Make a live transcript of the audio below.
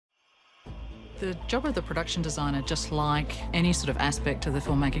The job of the production designer, just like any sort of aspect of the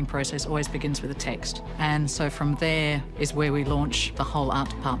filmmaking process, always begins with a text. And so from there is where we launch the whole art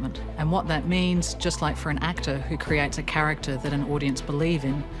department. And what that means, just like for an actor who creates a character that an audience believe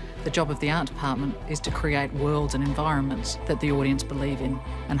in, the job of the art department is to create worlds and environments that the audience believe in.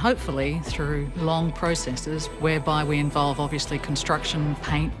 And hopefully through long processes whereby we involve obviously construction,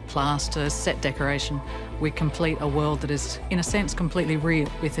 paint, plaster, set decoration, we complete a world that is, in a sense, completely real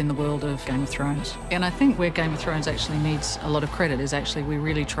within the world of Game of Thrones. And I think where Game of Thrones actually needs a lot of credit is actually we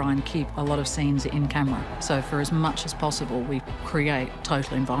really try and keep a lot of scenes in camera. So for as much as possible, we create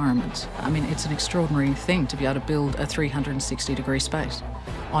total environments. I mean, it's an extraordinary thing to be able to build a 360-degree space.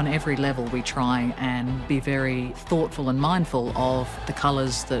 On every level, we try and be very thoughtful and mindful of the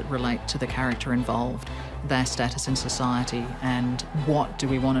colours that relate to the character involved, their status in society, and what do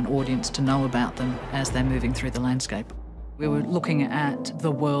we want an audience to know about them as they're moving through the landscape. We were looking at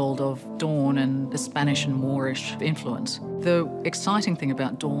the world of Dorne and the Spanish and Moorish influence. The exciting thing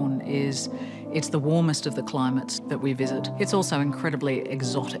about Dorne is it's the warmest of the climates that we visit. It's also incredibly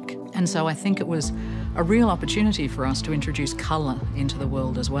exotic. And so I think it was a real opportunity for us to introduce colour into the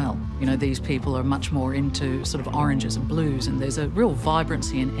world as well. You know, these people are much more into sort of oranges and blues, and there's a real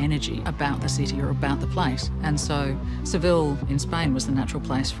vibrancy and energy about the city or about the place. And so Seville in Spain was the natural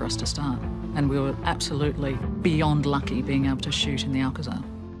place for us to start. And we were absolutely beyond lucky being able to shoot in the Alcazar.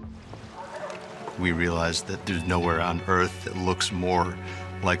 We realized that there's nowhere on Earth that looks more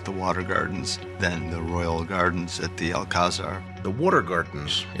like the Water Gardens than the Royal Gardens at the Alcazar. The Water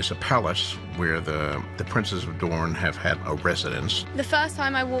Gardens is a palace where the princes of Dorne have had a residence. The first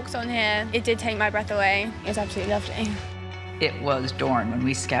time I walked on here, it did take my breath away. It was absolutely lovely. It was Dorne when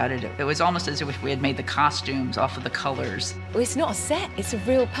we scouted it. It was almost as if we had made the costumes off of the colors. Well, it's not a set, it's a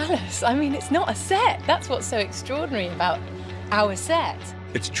real palace. I mean, it's not a set. That's what's so extraordinary about our set.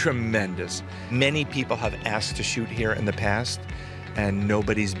 It's tremendous. Many people have asked to shoot here in the past, and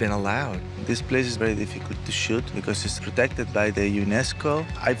nobody's been allowed. This place is very difficult to shoot because it's protected by the UNESCO.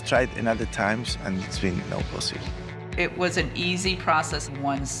 I've tried in other times and it's been no possible. It was an easy process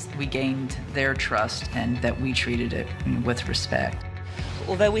once we gained their trust and that we treated it with respect.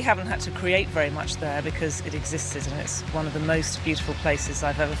 Although we haven't had to create very much there because it existed and it's one of the most beautiful places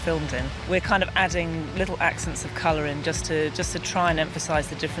I've ever filmed in, we're kind of adding little accents of colour in just to try and emphasise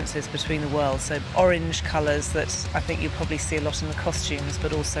the differences between the worlds. So orange colours that I think you'll probably see a lot in the costumes,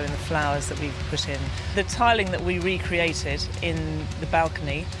 but also in the flowers that we've put in. The tiling that we recreated in the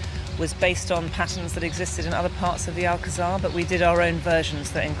balcony was based on patterns that existed in other parts of the Alcazar, but we did our own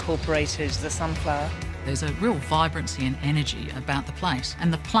versions that incorporated the sunflower. There's a real vibrancy and energy about the place,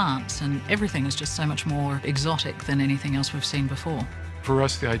 and the plants and everything is just so much more exotic than anything else we've seen before. For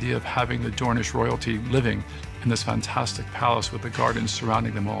us, the idea of having the Dornish royalty living in this fantastic palace with the gardens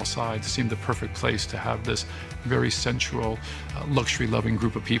surrounding them all sides seemed the perfect place to have this very sensual, luxury-loving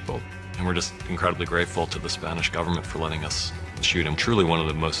group of people. And we're just incredibly grateful to the Spanish government for letting us shoot in truly one of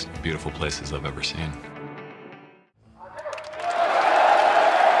the most beautiful places I've ever seen.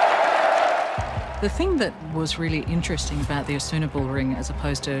 The thing that was really interesting about the Osuna bull ring as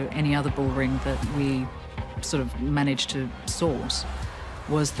opposed to any other bull ring that we sort of managed to source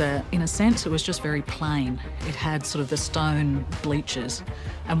was that, in a sense, it was just very plain. It had sort of the stone bleachers,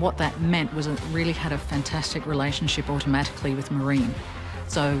 and what that meant was it really had a fantastic relationship automatically with marine.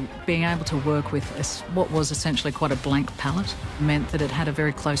 So being able to work with what was essentially quite a blank palette meant that it had a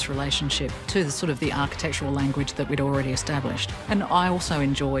very close relationship to the sort of the architectural language that we'd already established. And I also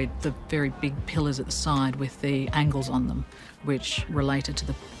enjoyed the very big pillars at the side with the angles on them, which related to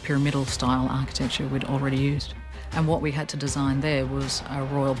the pyramidal style architecture we'd already used. And what we had to design there was a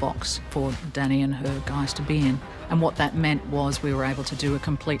royal box for Dany and her guys to be in. And what that meant was we were able to do a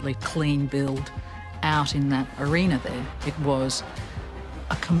completely clean build out in that arena there. It was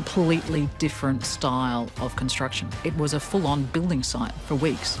a completely different style of construction. It was a full-on building site for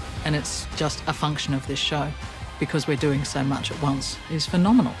weeks, and it's just a function of this show, because we're doing so much at once, is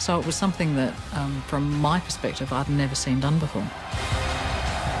phenomenal. So it was something that, from my perspective, I'd never seen done before.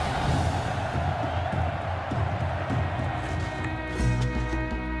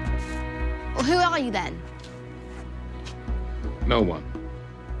 Well, who are you then? No one.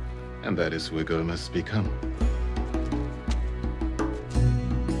 And that is who we're going to become.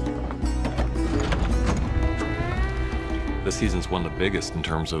 This season's one of the biggest in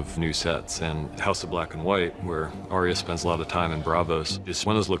terms of new sets, and House of Black and White, where Arya spends a lot of time in Bravos, is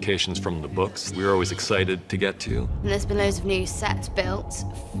one of those locations from the books we were always excited to get to. And there's been loads of new sets built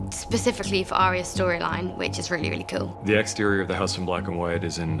specifically for Arya's storyline, which is really, really cool. The exterior of the House of Black and White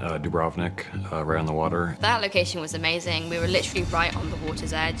is in Dubrovnik, right on the water. That location was amazing. We were literally right on the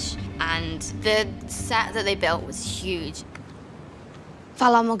water's edge, and the set that they built was huge.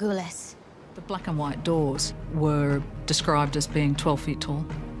 Valar Morghulis. The black and white doors were described as being 12 feet tall.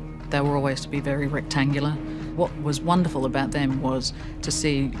 They were always to be very rectangular. What was wonderful about them was to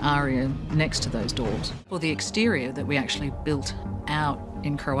see Arya next to those doors. For the exterior that we actually built out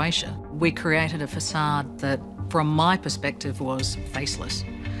in Croatia, we created a facade that, from my perspective, was faceless.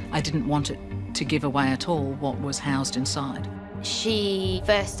 I didn't want it to give away at all what was housed inside. She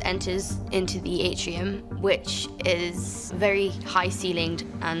first enters into the atrium, which is very high-ceilinged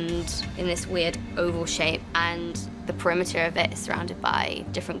and in this weird oval shape, and the perimeter of it is surrounded by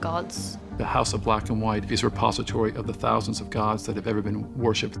different gods. The House of Black and White is a repository of the thousands of gods that have ever been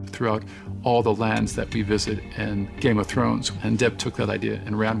worshipped throughout all the lands that we visit in Game of Thrones. And Deb took that idea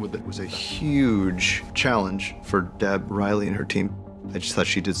and ran with it. It was a huge challenge for Deb, Riley, and her team. I just thought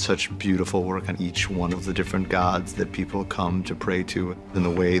she did such beautiful work on each one of the different gods that people come to pray to, and the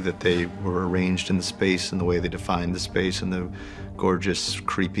way that they were arranged in the space, and the way they defined the space, and the gorgeous,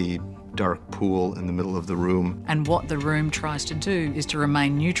 creepy, dark pool in the middle of the room. And what the room tries to do is to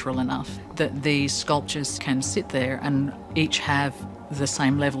remain neutral enough that these sculptures can sit there and each have the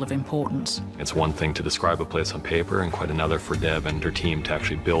same level of importance. It's one thing to describe a place on paper and quite another for Deb and her team to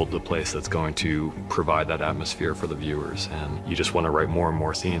actually build the place that's going to provide that atmosphere for the viewers. And you just want to write more and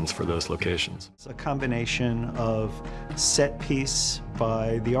more scenes for those locations. It's a combination of set piece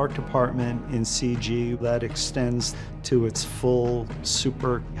by the art department in CG that extends to its full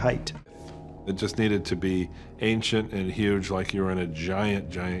super height. It just needed to be ancient and huge, like you were in a giant,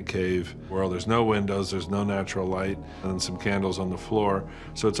 giant cave where there's no windows, there's no natural light, and some candles on the floor.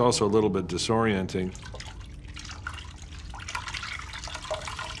 So it's also a little bit disorienting.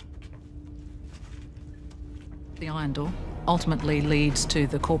 The iron door ultimately leads to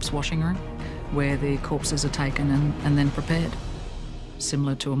the corpse washing room, where the corpses are taken and then prepared.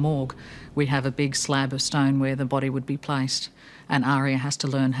 Similar to a morgue, we have a big slab of stone where the body would be placed, and Arya has to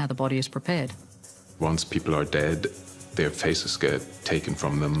learn how the body is prepared. Once people are dead, their faces get taken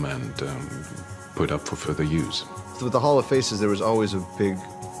from them and put up for further use. So with the Hall of Faces, there was always a big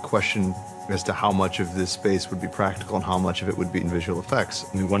question as to how much of this space would be practical and how much of it would be in visual effects.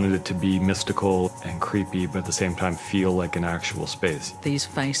 We wanted it to be mystical and creepy, but at the same time feel like an actual space. These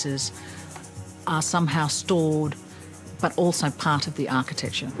faces are somehow stored, but also part of the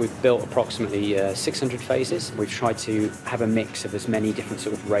architecture. We've built approximately 600 faces. We've tried to have a mix of as many different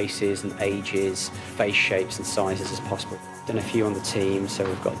sort of races and ages, face shapes and sizes as possible. Done a few on the team, so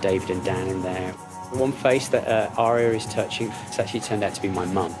we've got David and Dan in there. One face that Arya is touching, it's actually turned out to be my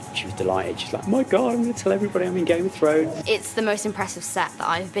mum. She was delighted. She's like, oh my God, I'm going to tell everybody I'm in Game of Thrones. It's the most impressive set that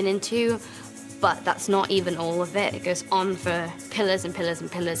I've been into, but that's not even all of it. It goes on for pillars and pillars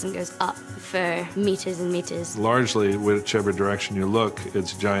and pillars and goes up for meters and meters. Largely, whichever direction you look,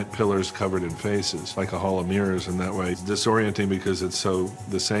 it's giant pillars covered in faces, like a hall of mirrors in that way. It's disorienting because it's so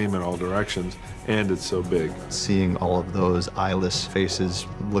the same in all directions, and it's so big. Seeing all of those eyeless faces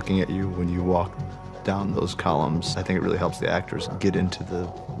looking at you when you walk down those columns, I think it really helps the actors get into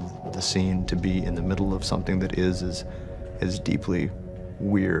the scene, to be in the middle of something that is as deeply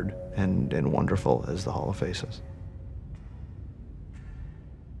weird and wonderful as the Hall of Faces.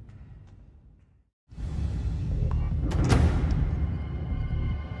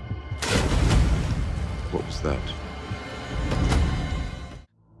 What was that?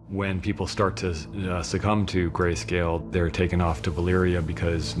 When people start to succumb to grayscale, they're taken off to Valyria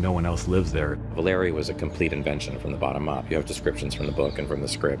because no one else lives there. Valyria was a complete invention from the bottom up. You have descriptions from the book and from the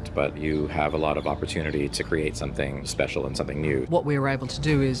script, but you have a lot of opportunity to create something special and something new. What we were able to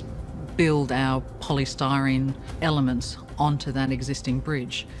do is build our polystyrene elements onto that existing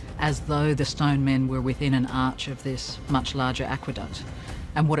bridge, as though the stone men were within an arch of this much larger aqueduct.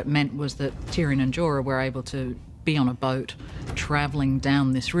 And what it meant was that Tyrion and Jorah were able to be on a boat travelling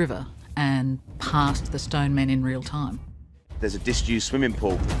down this river and past the stone men in real time. There's a disused swimming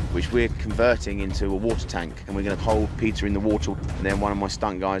pool which we're converting into a water tank, and we're going to hold Peter in the water, and then one of my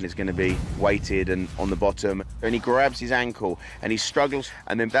stunt guys is going to be weighted and on the bottom, and he grabs his ankle and he struggles,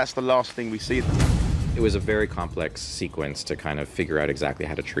 and then that's the last thing we see. It was a very complex sequence to kind of figure out exactly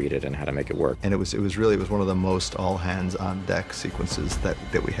how to treat it and how to make it work. And it was one of the most all hands on deck sequences that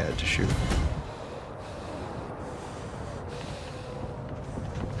we had to shoot.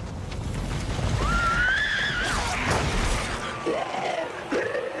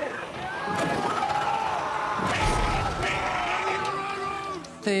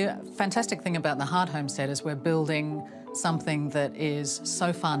 The fantastic thing about the Hardhome set is we're building something that is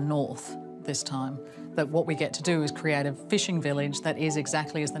so far north this time that what we get to do is create a fishing village that is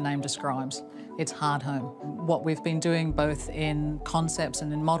exactly as the name describes. It's Hardhome. What we've been doing both in concepts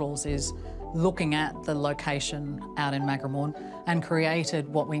and in models is looking at the location out in Magramorn and created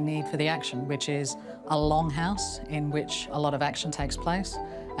what we need for the action, which is a longhouse in which a lot of action takes place.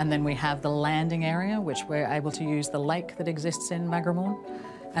 And then we have the landing area, which we're able to use the lake that exists in Magramorn.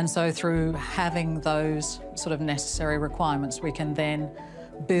 And so through having those sort of necessary requirements, we can then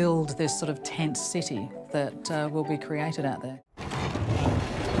build this sort of tent city that will be created out there.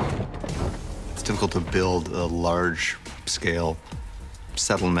 It's difficult to build a large-scale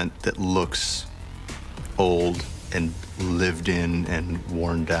settlement that looks old and lived in and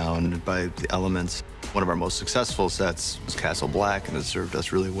worn down by the elements. One of our most successful sets was Castle Black, and it served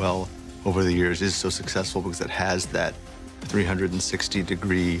us really well over the years. It is so successful because it has that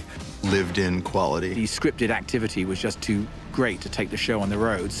 360-degree lived-in quality. The scripted activity was just too great to take the show on the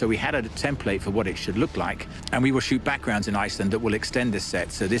road, so we had a template for what it should look like, and we will shoot backgrounds in Iceland that will extend this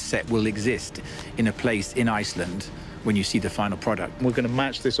set, so this set will exist in a place in Iceland when you see the final product. We're going to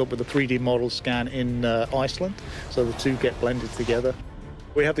match this up with a 3D model scan in Iceland, so the two get blended together.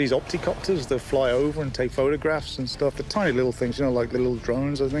 We have these opticopters that fly over and take photographs and stuff. They're tiny little things, you know, like little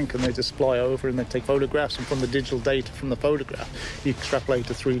drones, I think, and they just fly over and they take photographs, and from the digital data from the photograph, you extrapolate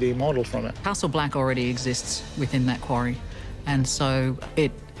a 3D model from it. Castle Black already exists within that quarry, and so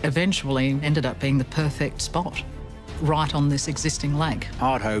it eventually ended up being the perfect spot, right on this existing lake.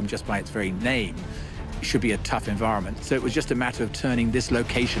 Hardhome, just by its very name, should be a tough environment. So it was just a matter of turning this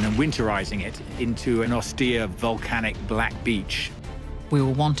location and winterizing it into an austere, volcanic black beach. We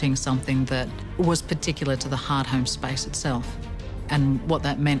were wanting something that was particular to the Hardhome space itself. And what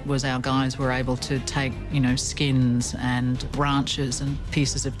that meant was our guys were able to take, you know, skins and branches and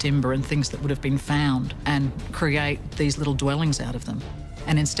pieces of timber and things that would have been found and create these little dwellings out of them.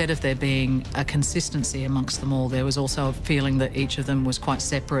 And instead of there being a consistency amongst them all, there was also a feeling that each of them was quite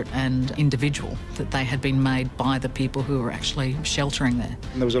separate and individual, that they had been made by the people who were actually sheltering there.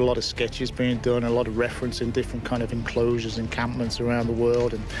 And there was a lot of sketches being done, a lot of reference in different kind of enclosures, encampments around the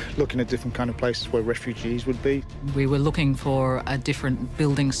world, and looking at different kind of places where refugees would be. We were looking for a different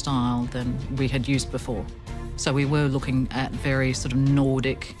building style than we had used before. So we were looking at very sort of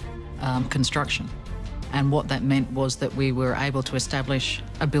Nordic construction. And what that meant was that we were able to establish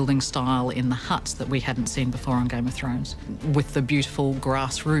a building style in the huts that we hadn't seen before on Game of Thrones, with the beautiful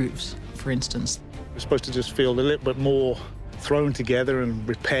grass roofs, for instance. We're supposed to just feel a little bit more thrown together and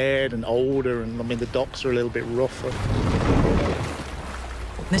repaired and older, and I mean the docks are a little bit rougher.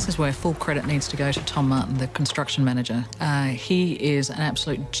 This is where full credit needs to go to Tom Martin, the construction manager. He is an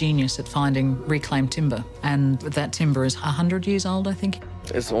absolute genius at finding reclaimed timber, and that timber is 100 years old, I think.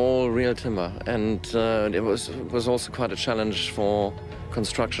 It's all real timber, and it was also quite a challenge for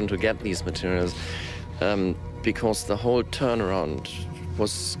construction to get these materials, because the whole turnaround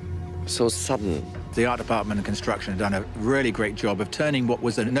was so sudden. The art department and construction have done a really great job of turning what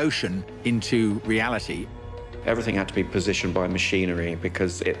was a notion into reality. Everything had to be positioned by machinery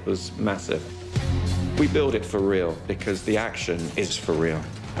because it was massive. We build it for real because the action is for real.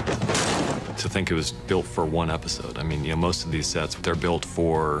 To think it was built for one episode. I mean, you know, most of these sets, they're built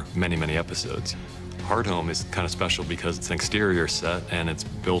for many, many episodes. Hardhome is kind of special because it's an exterior set and it's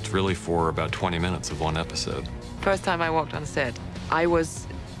built really for about 20 minutes of one episode. First time I walked on set, I was,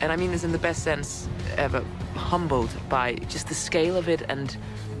 and I mean this in the best sense ever, humbled by just the scale of it and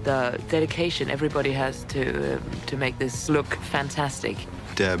the dedication everybody has to make this look fantastic.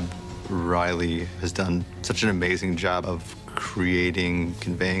 Deb Riley has done such an amazing job of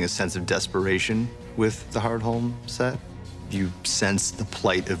conveying a sense of desperation with the Hardhome set. You sense the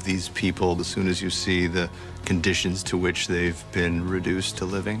plight of these people as soon as you see the conditions to which they've been reduced to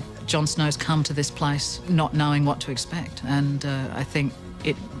living. Jon Snow's come to this place not knowing what to expect, and I think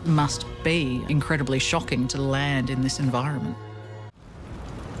it must be incredibly shocking to land in this environment.